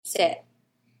it.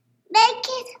 Make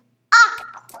it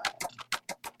awkward.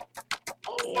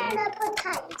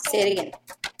 Say it again.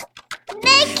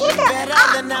 Make it Better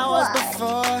than I was awkward.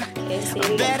 before. Okay, say it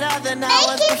again. Better than I Make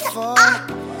was it before.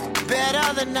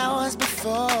 Better than I was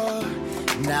before.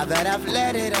 Now that I've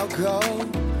let it all go.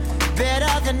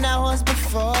 Better than I was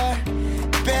before.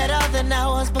 Better than I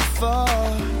was before.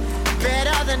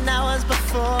 Better than I was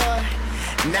before.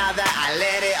 Now that I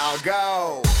let it all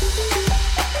go.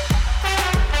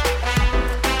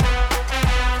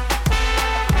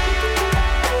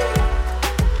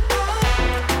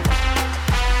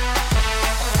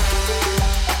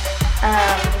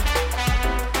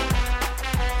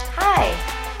 Hi.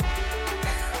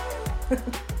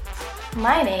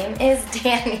 My name is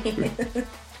Danny.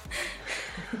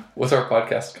 What's our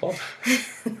podcast called?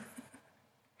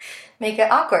 Make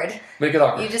it awkward. Make it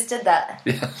awkward. You just did that.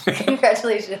 Yeah.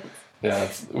 Congratulations.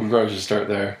 Yeah, we probably should start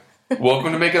there.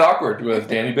 Welcome to Make It Awkward with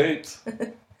Danny Bates.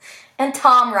 And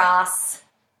Tom Ross.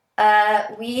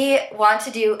 We want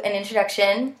to do an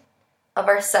introduction of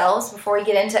ourselves before we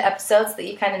get into episodes, that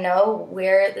you kind of know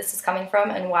where this is coming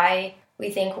from and why we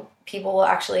think people will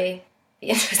actually be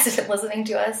interested in listening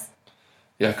to us.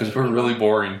 Yeah, because we're really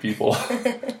boring people.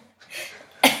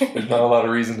 There's not a lot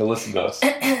of reason to listen to us.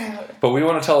 But we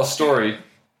want to tell a story,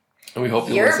 and we hope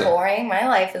you You're listen. boring. My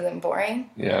life isn't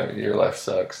boring. Yeah, your life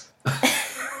sucks.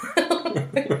 Oh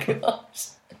my gosh.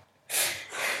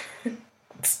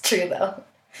 It's true, though.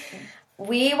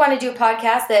 We want to do a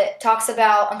podcast that talks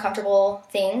about uncomfortable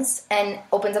things and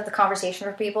opens up the conversation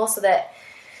for people, so that,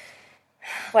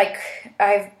 like,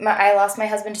 I lost my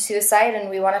husband to suicide, and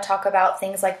we want to talk about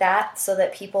things like that so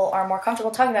that people are more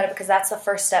comfortable talking about it, because that's the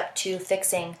first step to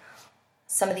fixing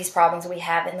some of these problems we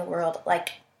have in the world, like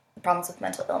problems with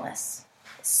mental illness.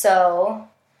 So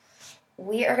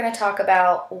we are going to talk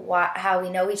about how we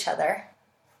know each other,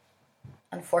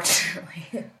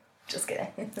 unfortunately. Just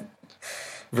kidding.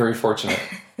 Very fortunate.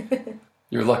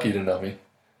 You're lucky to know me.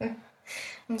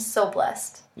 I'm so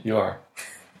blessed. You are.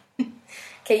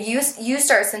 Okay, you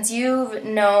start, since you've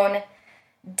known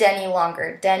Denny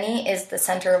longer. Denny is the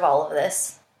center of all of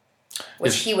this,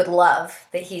 which he would love,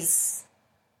 that he's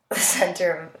the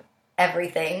center of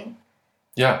everything.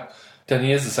 Yeah,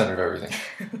 Denny is the center of everything.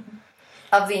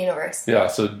 Of the universe. Yeah,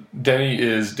 so Denny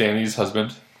is Danny's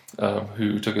husband,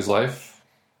 who took his life,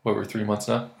 over 3 months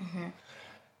now. Mm-hmm.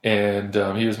 And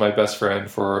he was my best friend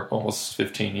for almost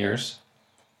 15 years.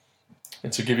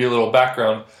 And to give you a little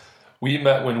background, we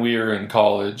met when we were in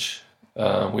college.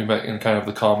 We met in kind of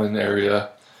the common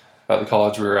area at the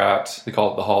college we were at. They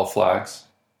call it the Hall of Flags.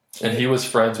 And he was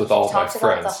friends with all of my Talked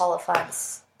friends. about the Hall of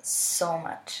Flags so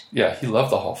much. Yeah, he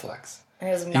loved the Hall of Flags. And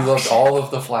it was He loved all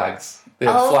of the flags. They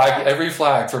had every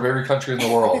flag from every country in the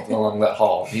world along that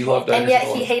hall. He loved every And yet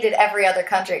single he one. hated every other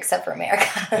country except for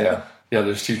America. Yeah,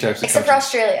 there's two types of Except for countries.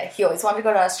 Australia. He always wanted to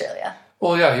go to Australia.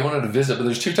 Well, yeah, he wanted to visit, but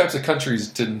there's two types of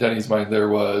countries in Denny's mind. There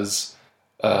was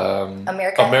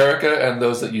America and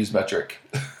those that use metric.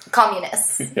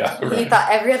 Communists. Yeah, right. He thought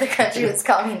every other country was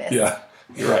communist. Yeah,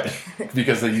 you're right.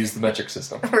 Because they use the metric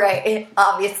system. Right,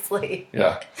 obviously.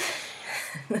 Yeah.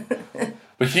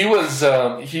 But he was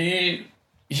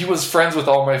friends with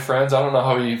all my friends. I don't know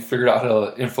how he figured out how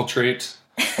to infiltrate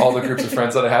all the groups of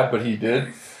friends that I had, but he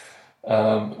did.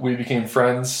 We became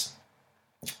friends.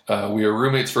 We were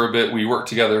roommates for a bit. We worked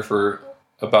together for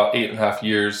about 8.5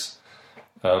 years,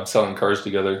 selling cars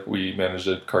together. We managed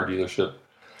a car dealership.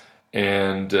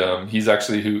 And he's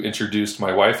actually who introduced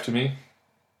my wife to me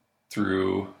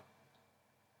through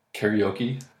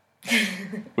karaoke,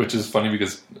 which is funny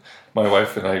because my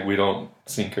wife and we don't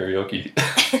sing karaoke.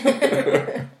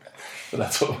 But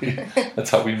that's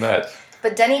how we met.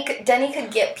 But Denny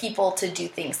could get people to do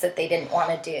things that they didn't want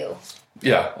to do.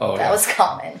 Yeah. Oh, that was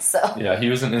common. So yeah, he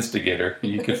was an instigator.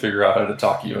 He could figure out how to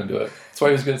talk you into it. That's why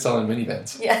he was good at selling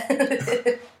minivans. Yeah.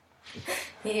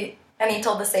 He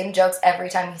told the same jokes every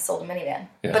time he sold a minivan.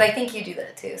 Yeah. But I think you do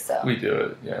that too. So We do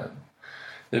it. Yeah.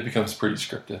 It becomes pretty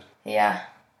scripted. Yeah.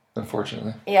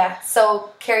 Unfortunately. Yeah.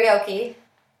 So karaoke,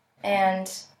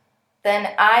 and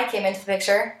then I came into the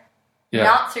picture. Yeah.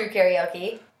 Not through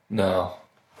karaoke. No.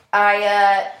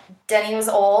 Denny was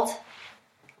old,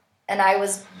 and I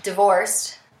was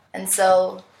divorced, and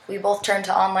so we both turned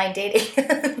to online dating.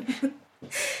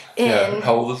 Yeah.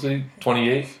 How old is he?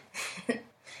 28?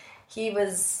 He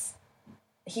was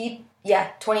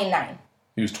 29.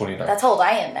 He was 29. That's how old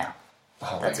I am now.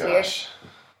 Oh my That's gosh.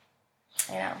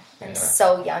 I know. I'm Yeah.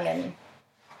 so young and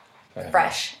I know.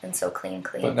 fresh and so clean.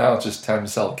 But now it's just time to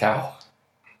sell a cow.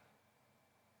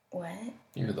 What?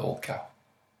 You're the old cow.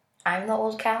 I'm the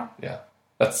old cow? Yeah.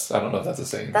 I don't know if that's a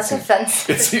saying. That's It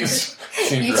offensive. seems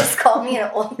You right. just called me an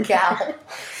old gal.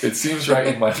 It seems right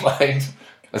in my mind.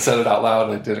 I said it out loud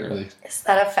and I didn't really. Is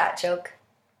that a fat joke?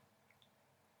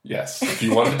 Yes. If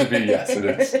you want it to be, yes, it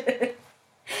is.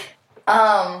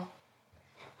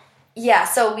 Yeah,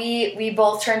 so we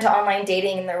both turned to online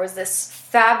dating, and there was this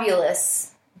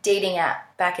fabulous dating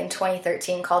app back in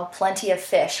 2013 called Plenty of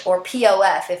Fish, or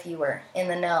POF if you were in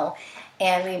the know.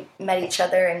 And we met each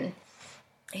other, and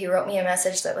he wrote me a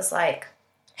message that was like,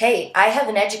 hey, I have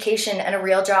an education and a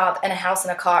real job and a house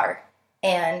and a car,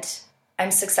 and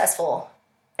I'm successful.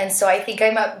 And so I think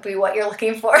I might be what you're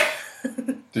looking for.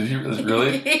 Did you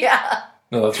really? Yeah.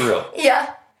 No, that's real.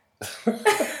 Yeah.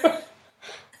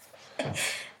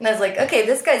 And I was like, okay,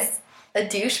 this guy's a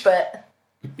douche, but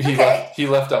He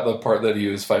left out the part that he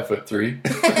was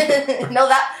 5'3". no,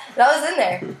 that was in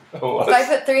there. Oh, what?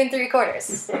 5'3"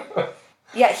 3/4.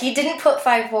 Yeah, he didn't put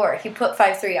 5'4". He put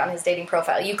 5'3" on his dating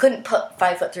profile. You couldn't put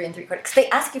 5'3" 3/4 because they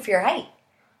ask you for your height.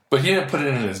 But he didn't put it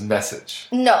in his message.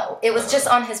 No, it was just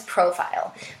on his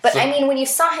profile. But So- I mean, when you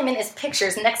saw him in his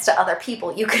pictures next to other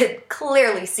people, you could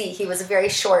clearly see he was a very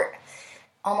short,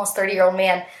 almost 30-year-old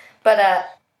man. But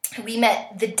we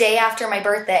met the day after my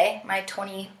birthday, my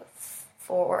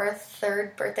 24th,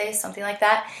 third birthday, something like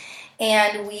that.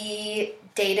 And we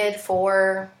dated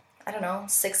for,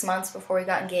 6 months before we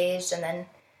got engaged. And then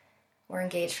we're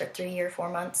engaged for 3 or 4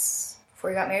 months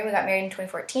before we got married. We got married in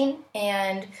 2014.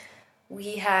 And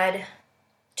we had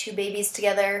 2 babies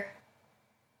together.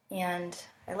 And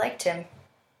I liked him.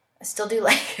 I still do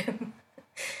like him.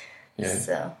 Yeah,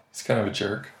 So, he's kind of a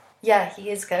jerk. yeah, he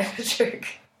is kind of a jerk.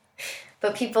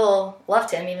 But people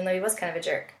loved him, even though he was kind of a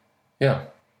jerk. Yeah.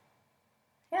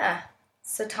 Yeah.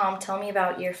 So, Tom, tell me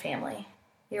about your family,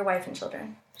 your wife and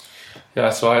children.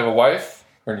 Yeah, so I have a wife.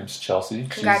 Her name's Chelsea.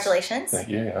 Congratulations. Thank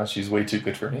you. Yeah, she's way too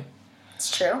good for me. It's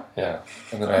true. Yeah.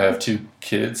 And then I have 2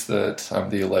 kids that I'm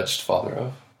the alleged father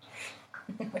of.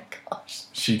 Oh my gosh.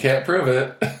 She can't prove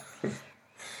it.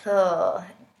 Oh,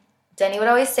 Denny would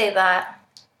always say that.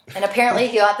 And apparently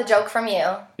he got the joke from you.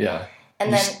 Yeah.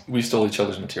 And then we stole each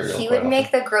other's material. he quite would often.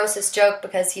 make the grossest joke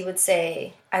because he would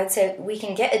say, I would say, we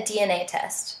can get a DNA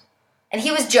test. And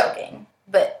he was joking,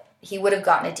 but he would have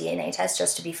gotten a DNA test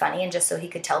just to be funny and just so he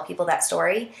could tell people that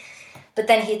story. But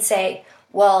then he'd say,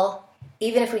 well,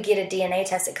 even if we get a DNA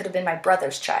test, it could have been my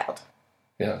brother's child.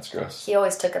 Yeah, it's gross. He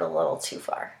always took it a little too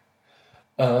far.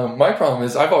 My problem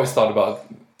is I've always thought about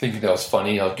thinking that was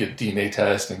funny. I'll get a DNA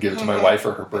test and give it to my wife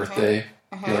for her birthday.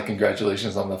 Be like,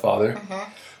 congratulations, I'm the father.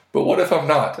 But what if I'm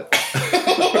not?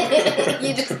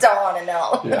 You just don't want to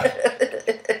know. Yeah.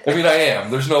 I mean, I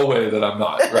am. There's no way that I'm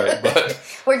not, right? But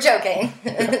We're joking.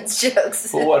 It's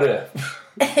jokes. but what if?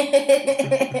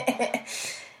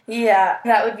 Yeah,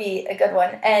 that would be a good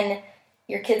one. And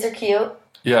your kids are cute.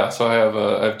 Yeah, so I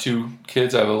have 2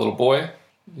 kids. I have a little boy.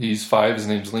 He's 5. His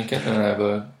name's Lincoln. And I have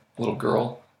a little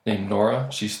girl named Nora.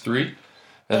 She's 3.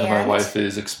 And my And? wife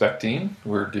is expecting.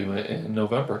 We're due it in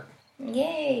November.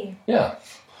 Yay. Yeah.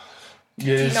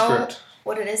 Yeah, Do you know script.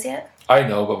 what it is yet? I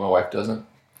know, but my wife doesn't.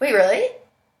 Wait, really?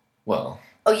 Well,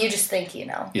 Oh, you just think you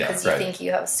know. Yeah, Because you right. think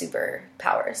you have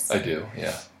superpowers. I do,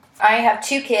 yeah. I have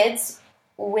 2 kids.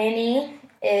 Winnie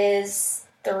is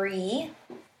 3.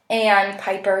 And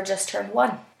Piper just turned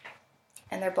 1.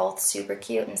 And they're both super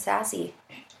cute and sassy.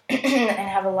 And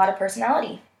have a lot of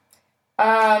personality.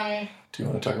 Do you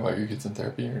want to talk about your kids in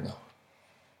therapy or no?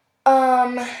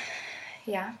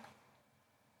 Yeah.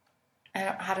 I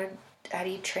don't how do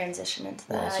you transition into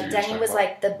that? Well, so you're just Denny talking was about-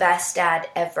 like the best dad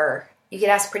ever. You could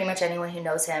ask pretty much anyone who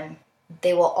knows him.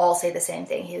 They will all say the same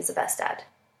thing. He was the best dad.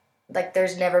 Like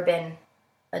there's never been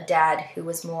a dad who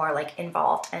was more like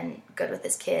involved and good with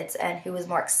his kids and who was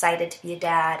more excited to be a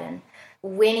dad. And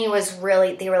Winnie was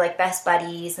really, they were like best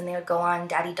buddies and they would go on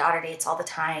daddy-daughter dates all the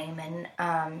time. And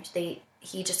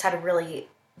he just had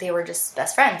they were just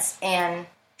best friends. And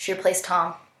she replaced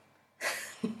Tom.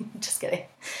 Just kidding.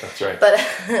 That's right. But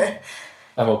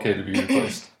I'm okay to be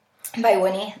replaced. by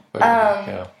Winnie. But,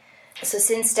 yeah. So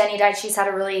since Denny died, she's had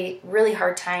a really, really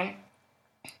hard time.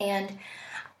 And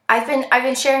I've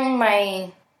been sharing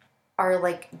our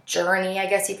like journey, I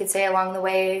guess you could say, along the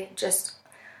way. I just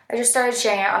started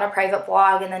sharing it on a private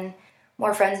blog, and then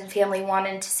more friends and family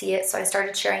wanted to see it, so I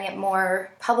started sharing it more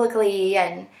publicly.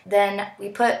 And then we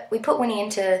put Winnie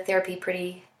into therapy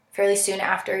fairly soon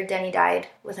after Denny died,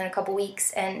 within a couple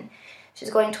weeks, and she's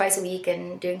going twice a week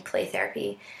and doing play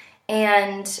therapy.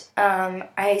 And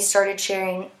I started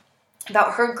sharing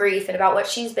about her grief and about what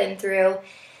she's been through,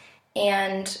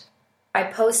 and I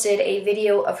posted a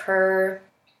video of her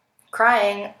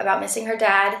crying about missing her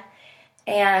dad,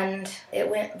 and it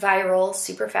went viral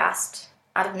super fast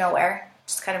out of nowhere.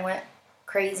 just kind of went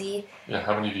crazy. Yeah,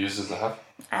 how many views does it have?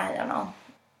 I don't know,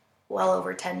 well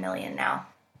over 10 million now.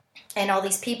 And all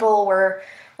these people were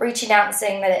reaching out and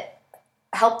saying that it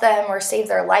helped them or saved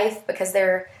their life because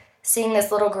they're seeing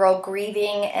this little girl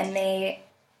grieving, and they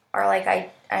are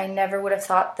like, I never would have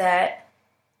thought that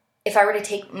if I were to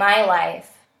take my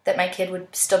life, that my kid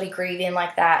would still be grieving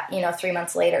like that, 3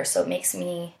 months later. So it makes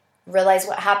me realize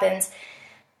what happens.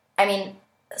 I mean,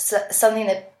 something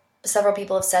that several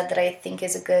people have said that I think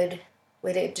is a good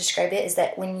way to describe it is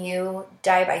that when you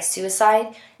die by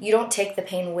suicide, you don't take the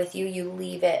pain with you, you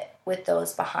leave it with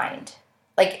those behind.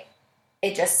 Like,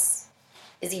 it just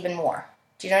is even more.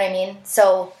 Do you know what I mean?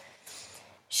 So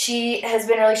she has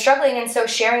been really struggling, and so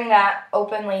sharing that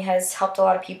openly has helped a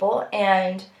lot of people,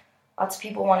 and lots of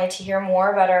people wanted to hear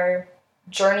more about our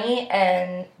journey,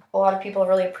 and a lot of people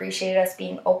really appreciated us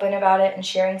being open about it and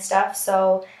sharing stuff.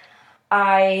 So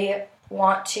I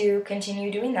want to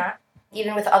continue doing that,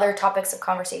 even with other topics of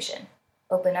conversation.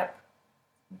 Open up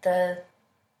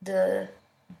the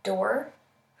door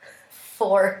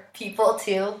for people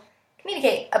to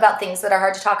communicate about things that are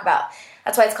hard to talk about.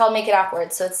 That's why it's called Make It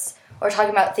Awkward. So we're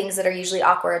talking about things that are usually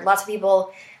awkward. Lots of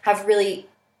people have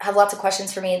lots of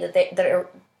questions for me that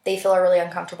they feel are really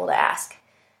uncomfortable to ask.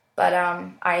 But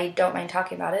I don't mind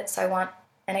talking about it.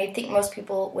 And I think most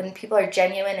people, when people are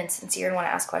genuine and sincere and want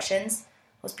to ask questions,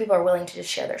 most people are willing to just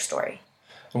share their story.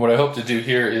 And what I hope to do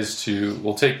here is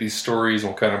we'll take these stories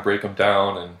and we'll kind of break them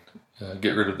down and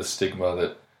get rid of the stigma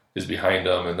that is behind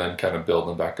them, and then kind of build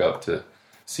them back up to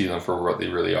see them for what they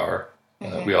really are.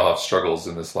 Mm-hmm. We all have struggles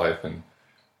in this life, and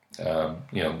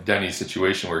Denny's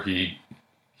situation where he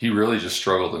really just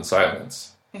struggled in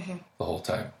silence the whole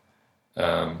time.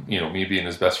 Me being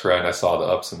his best friend, I saw the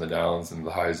ups and the downs and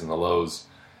the highs and the lows,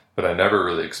 but I never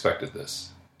really expected this.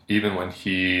 Even when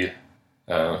he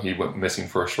went missing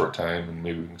for a short time, and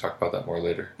maybe we can talk about that more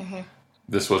later. Mm-hmm.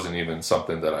 This wasn't even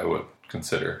something that I would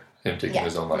consider, him taking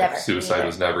his own life. Never. Suicide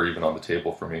was never even on the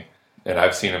table for me. And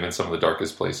I've seen him in some of the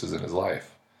darkest places in his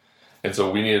life. And so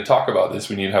we need to talk about this.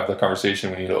 We need to have the conversation.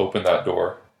 We need to open that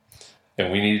door.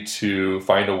 And we need to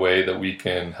find a way that we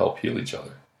can help heal each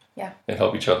other. Yeah. And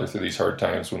help each other through these hard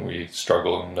times when we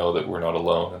struggle, and know that we're not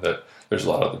alone, and that there's a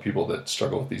lot of other people that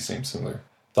struggle with these same similar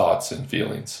thoughts and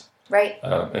feelings. Right.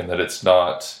 And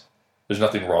that there's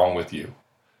nothing wrong with you.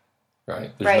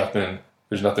 Right?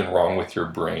 There's nothing wrong with your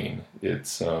brain.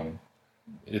 It's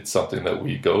something that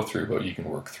we go through, but you can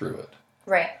work through it.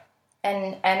 Right.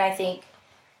 And I think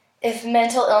if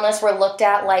mental illness were looked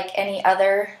at like any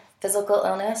other physical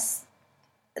illness,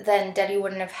 then Denny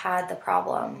wouldn't have had the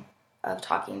problem of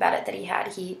talking about it that he had.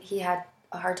 He had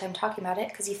a hard time talking about it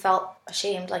because he felt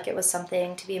ashamed, like it was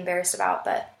something to be embarrassed about.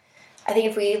 But I think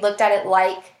if we looked at it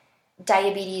like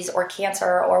diabetes or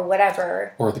cancer or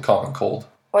whatever, or the common cold,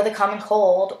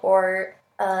 or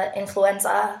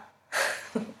influenza,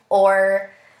 or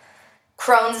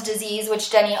Crohn's disease, which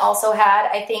Denny also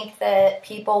had, I think that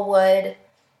people would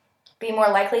be more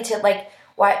likely to,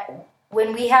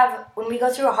 when we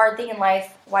go through a hard thing in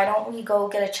life, why don't we go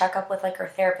get a checkup with our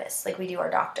therapist like we do our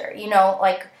doctor?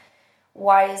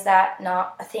 Why is that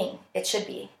not a thing? It should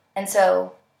be. And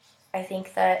so I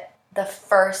think that the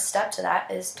first step to that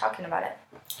is talking about it.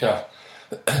 Yeah.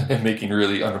 And making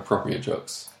really inappropriate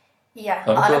jokes. Yeah.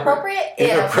 Inappropriate?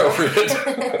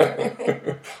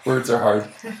 Inappropriate. Words are hard.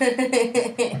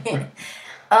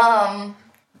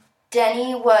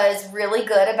 Denny was really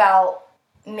good about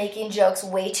making jokes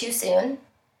way too soon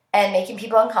and making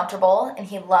people uncomfortable, and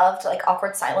he loved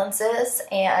awkward silences,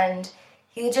 and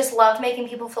he just loved making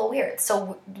people feel weird.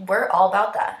 So we're all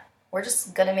about that. We're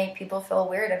just gonna make people feel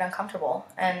weird and uncomfortable,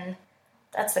 and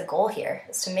that's the goal here,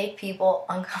 is to make people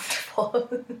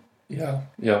uncomfortable. Yeah.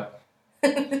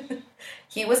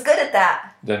 He was good at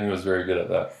that. Denny was very good at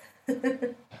that.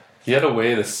 He had a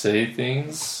way to say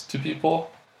things to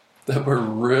people that were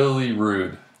really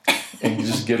rude, and you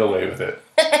just get away with it.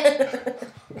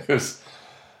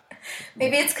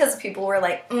 Maybe it's because people were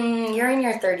like, you're in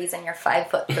your 30s and you're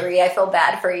 5'3". I feel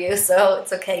bad for you, so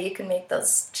it's okay. You can make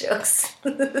those jokes.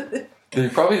 They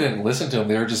probably didn't listen to him.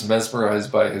 They were just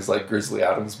mesmerized by his Grizzly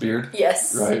Adams beard.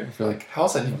 Yes. Right? You're like, how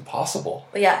is that even possible?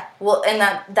 Yeah. Well, and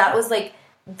that was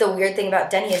the weird thing about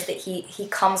Denny is that he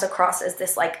comes across as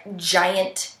this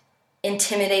giant,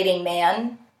 intimidating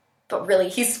man, but really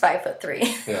he's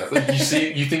 5'3". Yeah.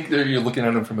 You think that you're looking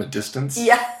at him from a distance.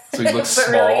 Yeah. So he looks but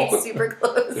small. Really he's super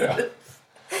close. Yeah.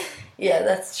 Yeah,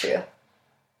 that's true.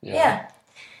 Yeah.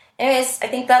 Anyways, I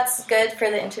think that's good for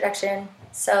the introduction.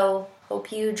 So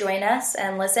hope you join us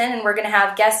and listen. And we're going to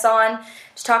have guests on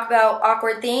to talk about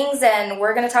awkward things. And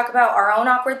we're going to talk about our own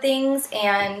awkward things.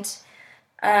 And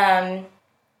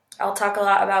I'll talk a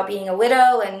lot about being a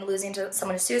widow and losing to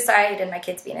someone to suicide and my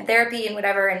kids being in therapy and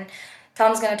whatever. And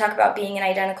Tom's going to talk about being an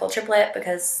identical triplet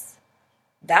because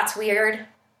that's weird.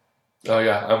 Oh,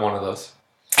 yeah, I'm one of those.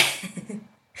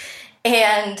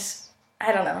 And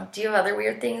I don't know. Do you have other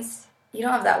weird things? You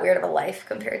don't have that weird of a life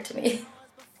compared to me.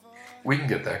 We can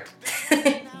get there.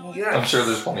 Yeah. I'm sure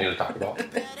there's plenty to talk about.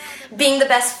 Being the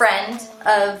best friend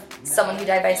of someone who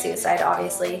died by suicide,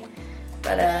 obviously.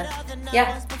 But,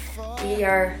 yeah, we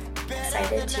are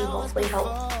excited to hopefully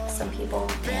help some people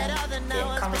and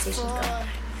get conversations going.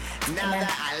 Amen.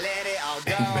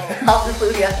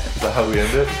 Hallelujah. Is that how we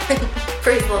end it?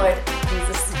 Praise the Lord,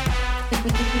 Jesus.